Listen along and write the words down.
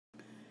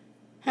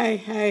Hey,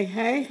 hey,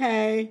 hey,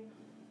 hey.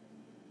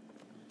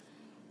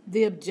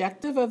 The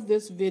objective of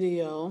this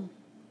video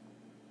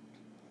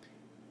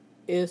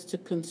is to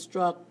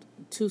construct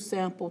two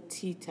sample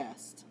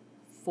t-test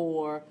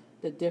for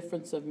the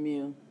difference of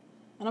mu.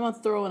 And I'm going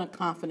to throw in a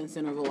confidence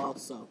interval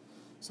also.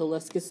 So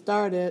let's get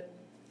started.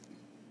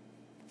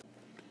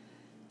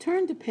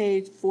 Turn to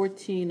page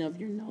 14 of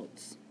your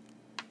notes.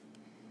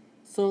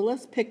 So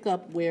let's pick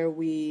up where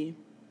we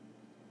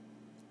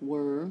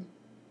were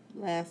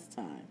last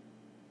time.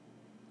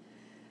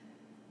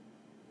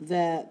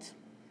 That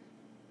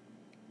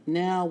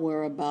now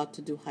we're about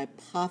to do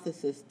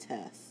hypothesis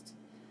test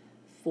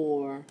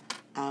for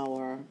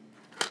our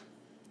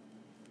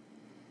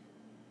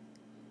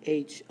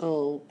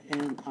HO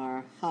and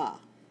our Ha.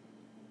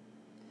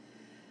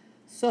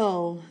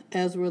 So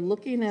as we're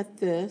looking at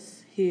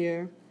this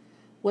here,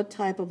 what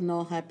type of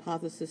null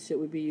hypothesis should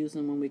we be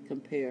using when we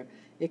compare?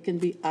 It can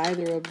be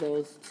either of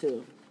those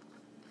two.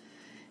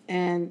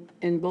 And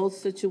in both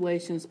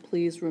situations,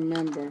 please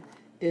remember,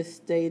 it's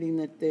stating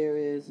that there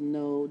is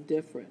no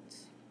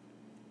difference.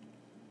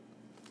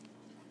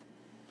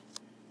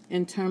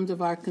 In terms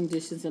of our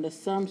conditions and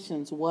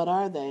assumptions, what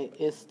are they?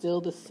 It's still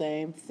the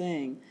same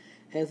thing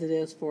as it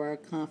is for our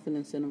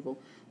confidence interval.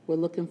 We're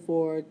looking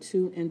for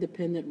two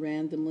independent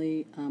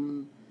randomly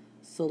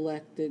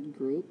selected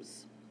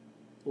groups,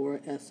 or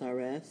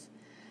SRS.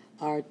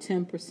 Our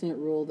 10%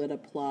 rule that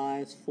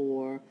applies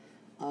for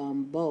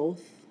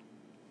both.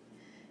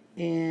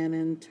 And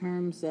in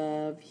terms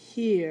of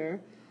here,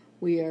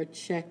 we are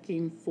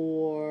checking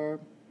for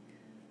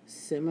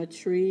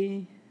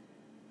symmetry.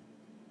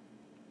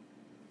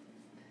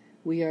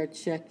 We are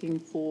checking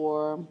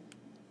for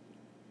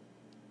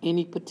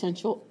any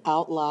potential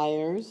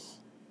outliers.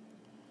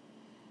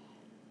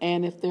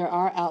 And if there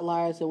are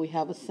outliers and we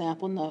have a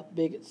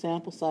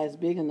sample size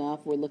big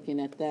enough, we're looking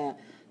at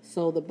that.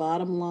 So the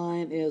bottom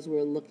line is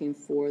we're looking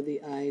for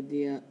the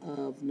idea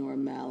of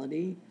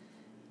normality.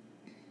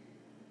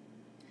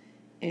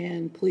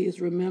 And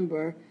please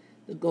remember,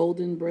 the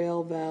golden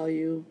Braille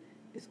value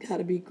has got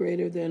to be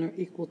greater than or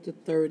equal to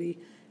 30.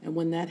 And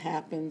when that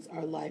happens,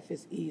 our life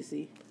is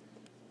easy.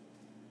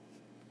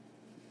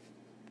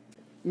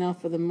 Now,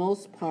 for the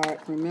most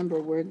part,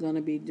 remember, we're going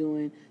to be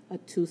doing a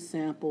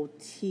two-sample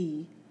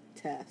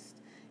t-test.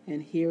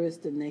 And here is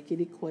the naked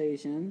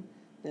equation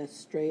that's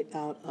straight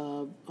out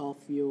off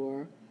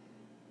your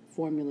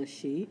formula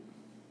sheet.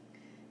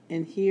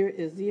 And here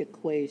is the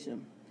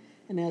equation.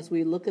 And as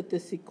we look at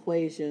this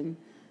equation,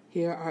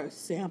 here are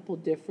sample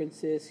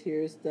differences.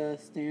 Here's the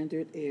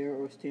standard error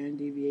or standard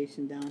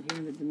deviation down here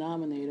in the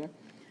denominator.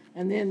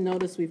 And then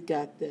notice we've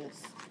got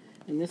this.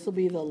 And this will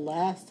be the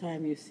last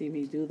time you see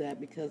me do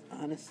that because,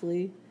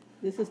 honestly,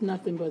 this is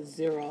nothing but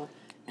zero.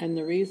 And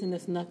the reason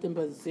it's nothing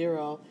but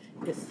zero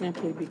is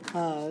simply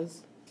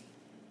because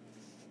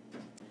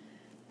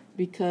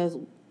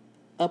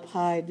up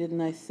high,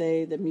 didn't I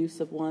say that mu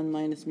sub 1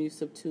 minus mu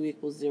sub 2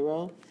 equals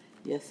 0?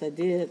 Yes, I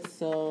did.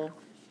 So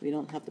we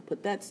don't have to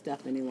put that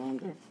stuff any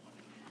longer.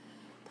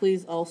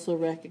 Please also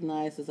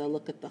recognize as I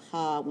look at the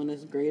Ha, when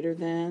it's greater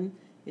than,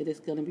 it is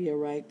going to be a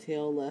right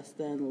tail, less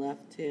than,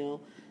 left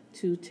tail,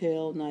 two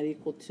tail not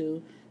equal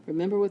to.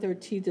 Remember, with our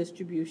t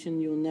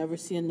distribution, you'll never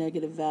see a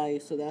negative value,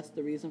 so that's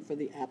the reason for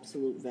the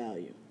absolute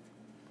value.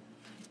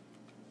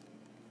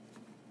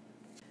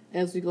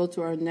 As we go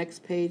to our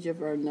next page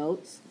of our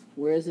notes,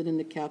 where is it in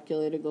the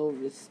calculator? Go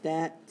over to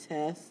stat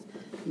test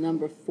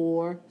number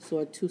 4, so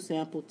a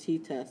two-sample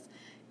t-test.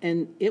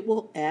 And it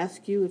will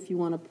ask you if you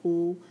want to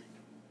pool.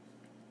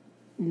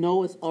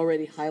 No, it's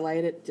already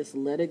highlighted. Just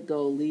let it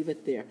go. Leave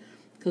it there.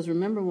 Because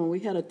remember, when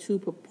we had a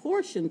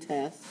two-proportion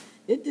test,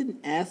 it didn't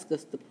ask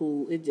us to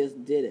pool, it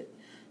just did it.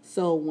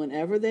 So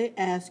whenever they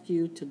ask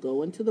you to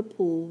go into the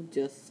pool,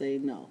 just say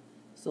no.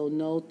 So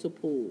no to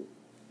pool.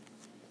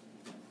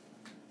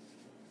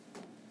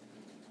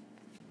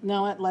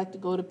 Now I'd like to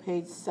go to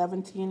page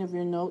 17 of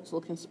your notes,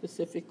 looking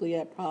specifically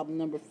at problem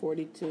number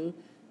 42,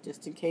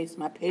 just in case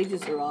my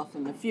pages are off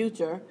in the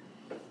future.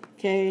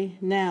 Okay,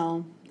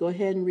 now go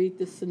ahead and read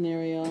this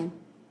scenario.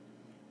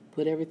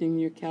 Put everything in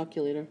your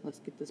calculator. Let's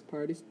get this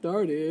party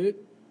started.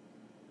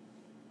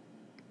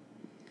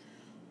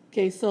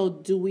 Okay, so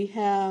do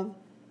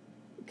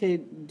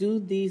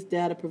these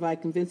data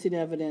provide convincing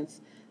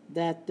evidence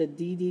that the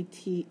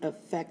DDT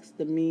affects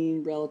the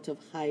mean relative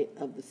height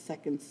of the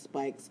second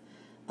spike's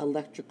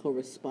electrical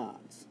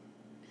response?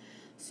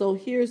 So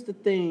here's the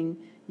thing.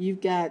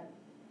 You've got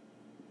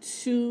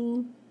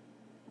two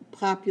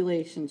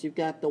populations. You've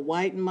got the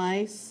white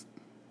mice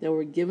that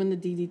were given the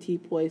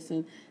DDT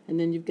poison, and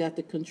then you've got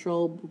the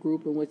control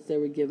group in which they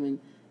were given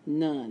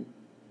none.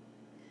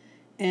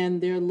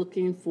 And they're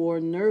looking for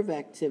nerve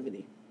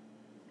activity.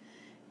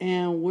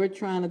 And we're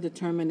trying to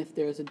determine if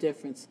there's a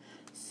difference.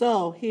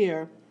 So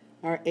here,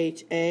 our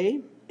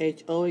HO,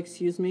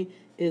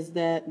 is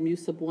that mu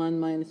sub 1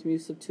 minus mu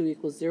sub 2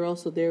 equals 0,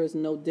 so there is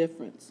no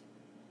difference.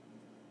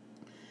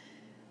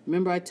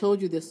 Remember, I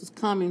told you this was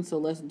coming, so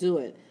let's do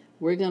it.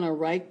 We're going to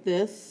write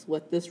this,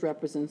 what this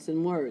represents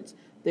in words.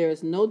 There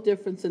is no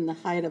difference in the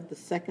height of the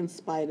second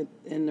spike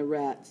in the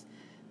rats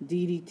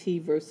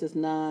DDT versus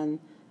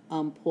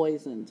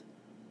non-poisoned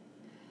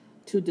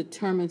to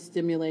determine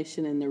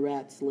stimulation in the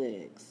rat's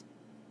legs.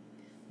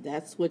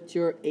 That's what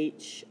your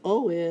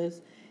HO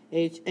is.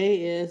 HA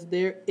is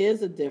there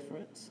is a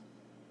difference.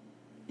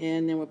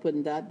 And then we're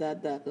putting ...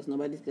 because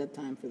nobody's got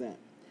time for that.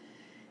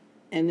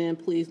 And then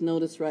please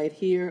notice right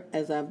here,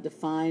 as I've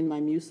defined my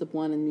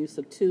mu1 and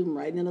mu2, I'm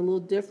writing it a little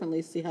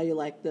differently. See how you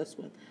like this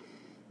one.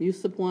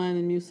 mu1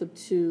 and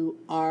mu2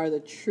 are the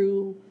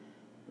true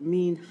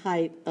mean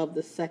height of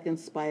the second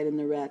spike in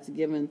the rats,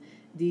 given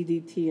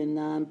DDT and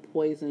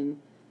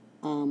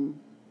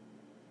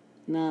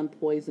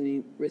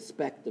non-poisoning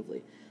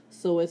respectively.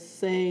 So it's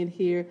saying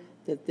here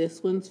that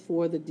this one's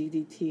for the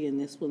DDT and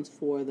this one's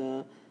for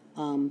the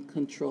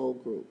control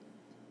group.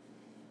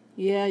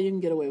 Yeah, you can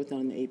get away with that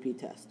on the AP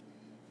test.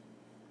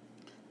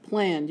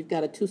 Plan, you've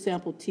got a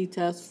 2-sample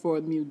t-test for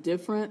mu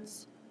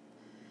difference.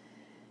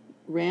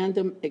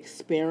 Random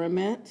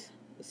experiment.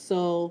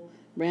 So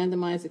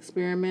randomized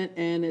experiment,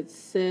 and it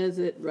says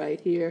it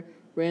right here,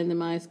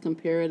 randomized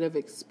comparative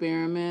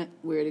experiment.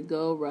 Where to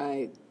go?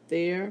 Right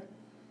there.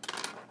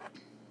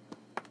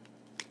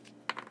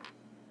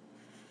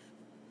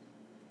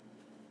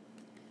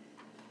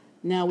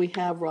 Now we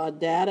have raw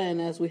data,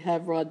 and as we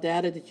have raw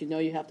data, did you know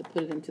you have to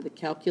put it into the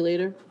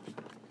calculator?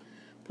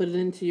 Put it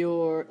into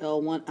your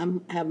L1. I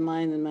have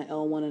mine in my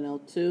L1 and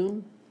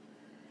L2.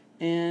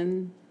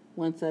 And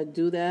once I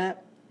do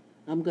that,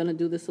 I'm going to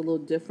do this a little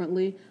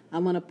differently.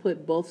 I'm going to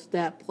put both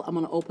I'm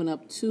going to open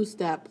up 2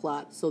 stat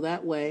plots so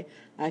that way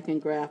I can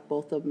graph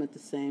both of them at the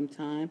same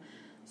time.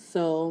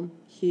 So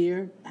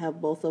here I have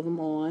both of them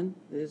on.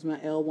 There's my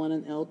L1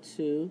 and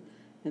L2.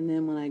 And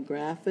then when I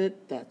graph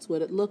it, that's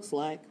what it looks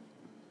like.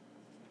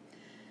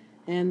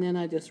 And then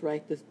I just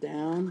write this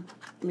down.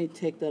 Let me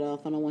take that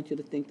off. I don't want you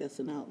to think that's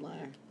an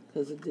outlier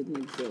because it didn't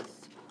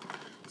exist.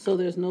 So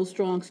there's no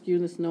strong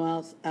skewness,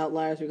 no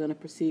outliers. We're going to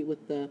proceed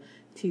with the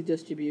t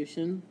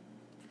distribution.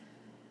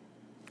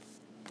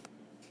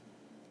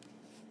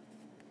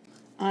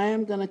 I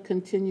am going to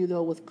continue,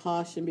 though, with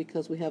caution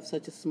because we have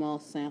such a small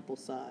sample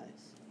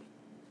size.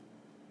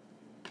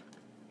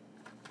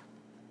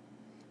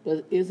 But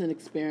it is an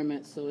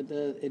experiment, so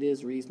it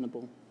is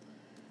reasonable.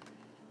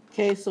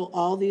 Okay, so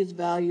all these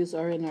values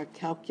are in our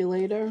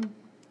calculator.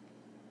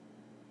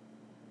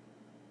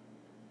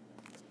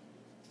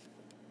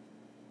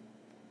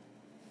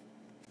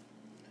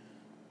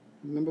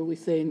 Remember we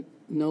say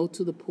no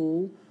to the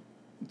pool.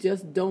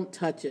 Just don't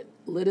touch it.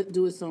 Let it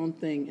do its own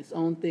thing. Its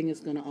own thing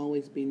is going to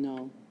always be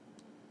no.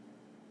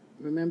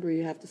 Remember,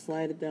 you have to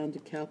slide it down to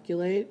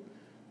calculate.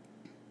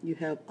 You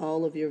have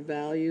all of your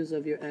values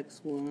of your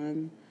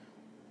x1,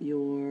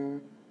 your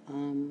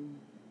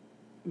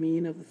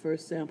mean of the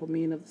first sample,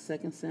 mean of the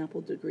second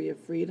sample, degree of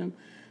freedom,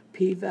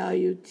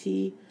 p-value,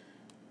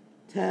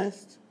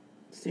 t-test,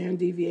 standard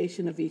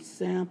deviation of each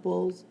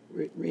sample,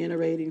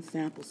 reiterating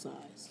sample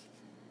size.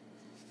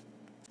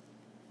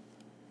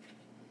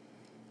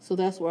 So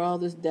that's where all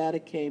this data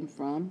came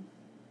from.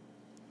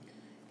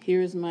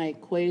 Here's my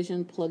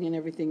equation, plugging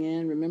everything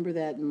in. Remember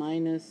that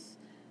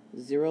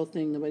 -0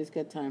 thing. Nobody's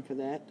got time for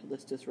that.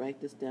 Let's just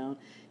write this down.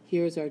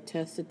 Here's our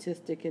test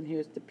statistic, and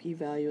here's the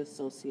p-value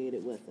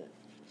associated with it.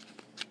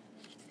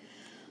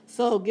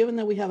 So given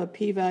that we have a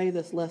p-value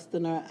that's less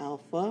than our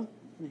alpha,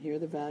 and here are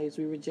the values,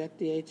 we reject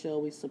the HO,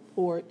 we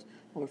support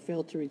or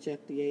fail to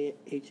reject the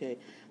HA.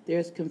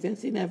 There's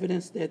convincing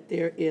evidence that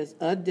there is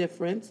a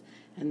difference,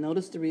 and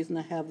notice the reason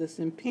I have this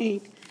in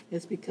pink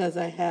is because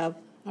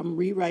I'm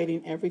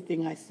rewriting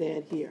everything I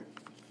said here.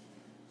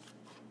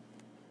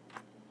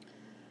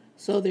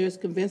 So there's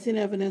convincing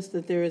evidence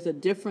that there is a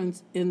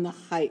difference in the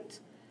height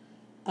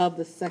of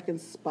the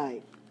second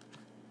spike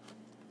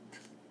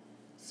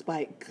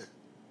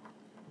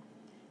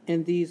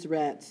in these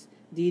rats,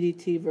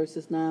 DDT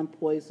versus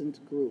non-poisoned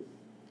group.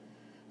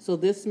 So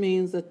this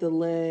means that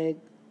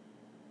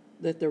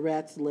the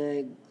rat's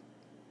leg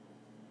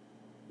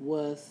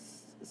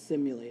was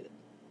simulated.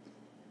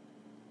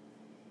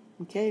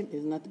 Okay,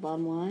 isn't that the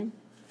bottom line?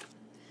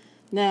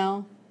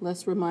 Now,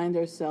 let's remind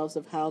ourselves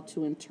of how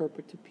to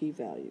interpret the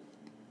p-value.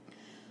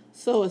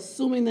 So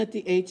assuming that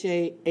the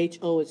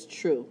HO is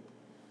true,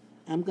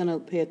 I'm going to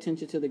pay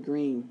attention to the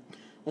green.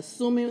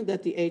 Assuming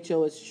that the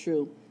HO is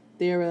true,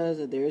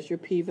 there's your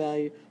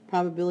p-value,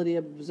 probability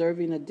of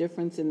observing a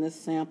difference in this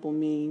sample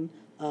mean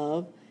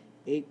of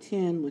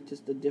 810, which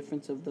is the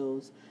difference of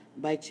those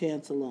by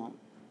chance alone.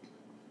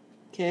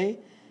 Okay,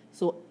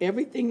 so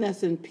everything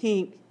that's in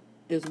pink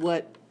is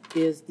what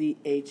is the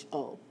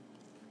HO.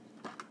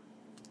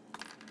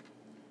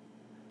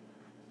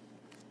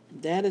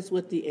 That is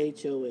what the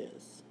HO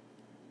is.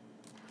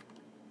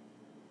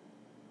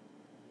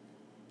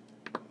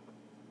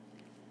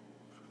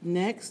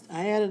 Next,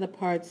 I added a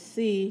part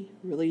C.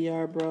 Really,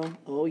 Yarbrough?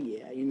 Oh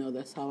yeah, you know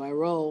that's how I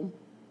roll.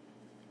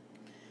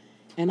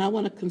 And I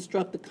want to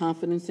construct a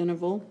confidence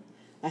interval.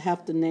 I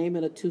have to name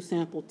it a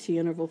 2-sample t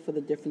interval for the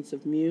difference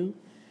of mu.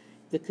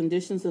 The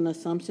conditions and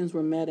assumptions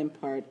were met in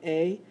part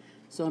A,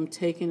 so I'm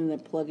taking it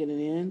and plugging it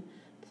in.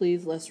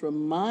 Please, let's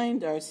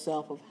remind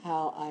ourselves of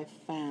how I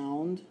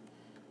found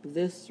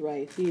this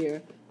right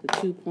here, the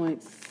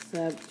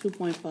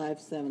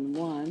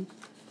 2.571.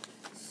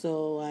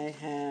 So I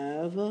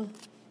have,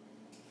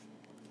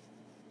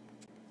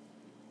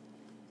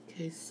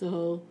 okay,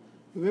 so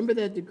remember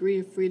that degree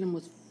of freedom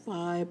was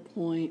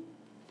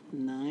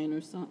 5.9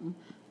 or something?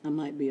 I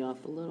might be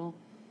off a little.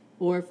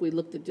 Or if we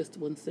looked at just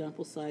one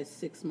sample size,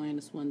 6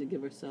 minus 1 to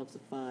give ourselves a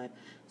 5.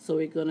 So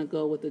we're going to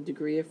go with a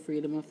degree of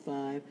freedom of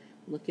 5,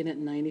 looking at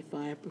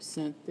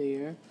 95%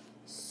 there.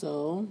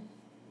 So,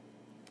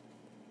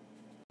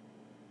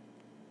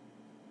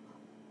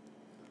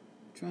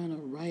 trying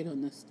to write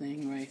on this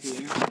thing right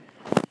here.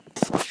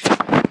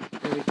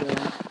 There we go.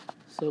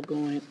 So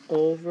going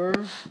over,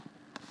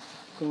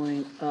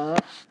 going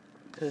up,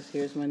 because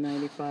here's my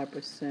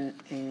 95%,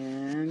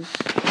 and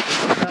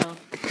well,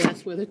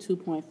 that's where the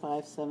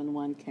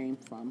 2.571 came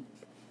from.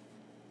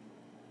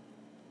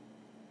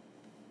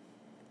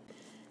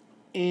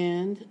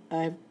 And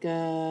I've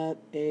got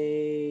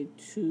a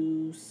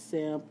 2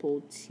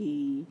 sample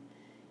T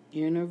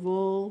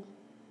interval,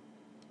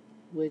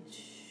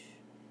 which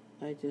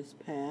I just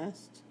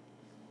passed.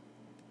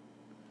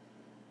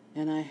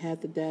 And I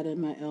had the data in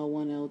my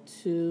L1,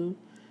 L2.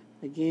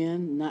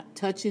 Again, not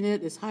touching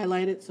it. It's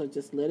highlighted, so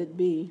just let it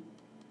be.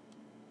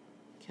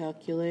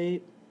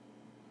 Calculate.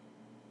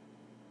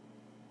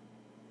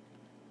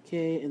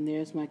 Okay, and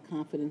there's my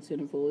confidence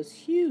interval. It's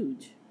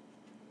huge.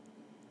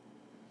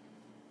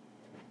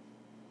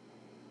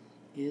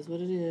 It is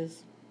what it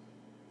is.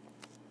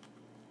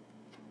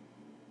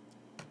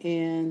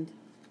 And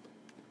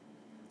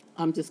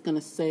I'm just going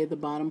to say the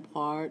bottom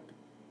part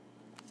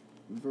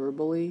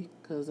verbally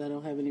because I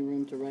don't have any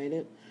room to write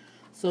it.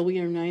 So we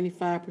are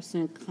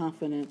 95%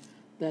 confident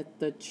that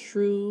the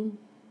true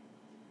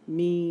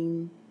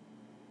mean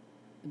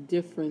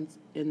difference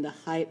in the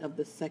height of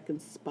the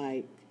second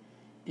spike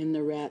in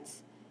the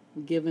rats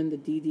given the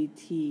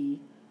DDT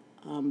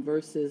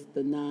versus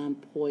the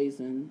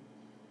non-poison,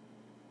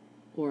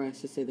 or I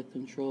should say the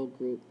control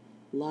group,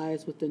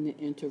 lies within the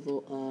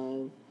interval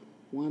of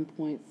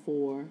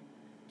 1.4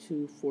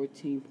 to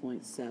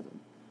 14.7.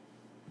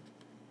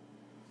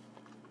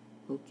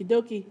 Okie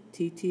dokie,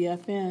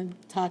 TTFN,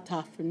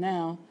 ta-ta for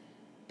now.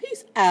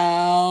 Peace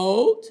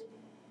out.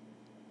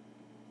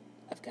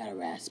 I've got a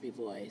raspy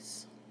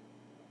voice.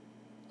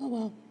 Oh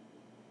well,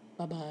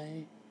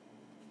 bye-bye.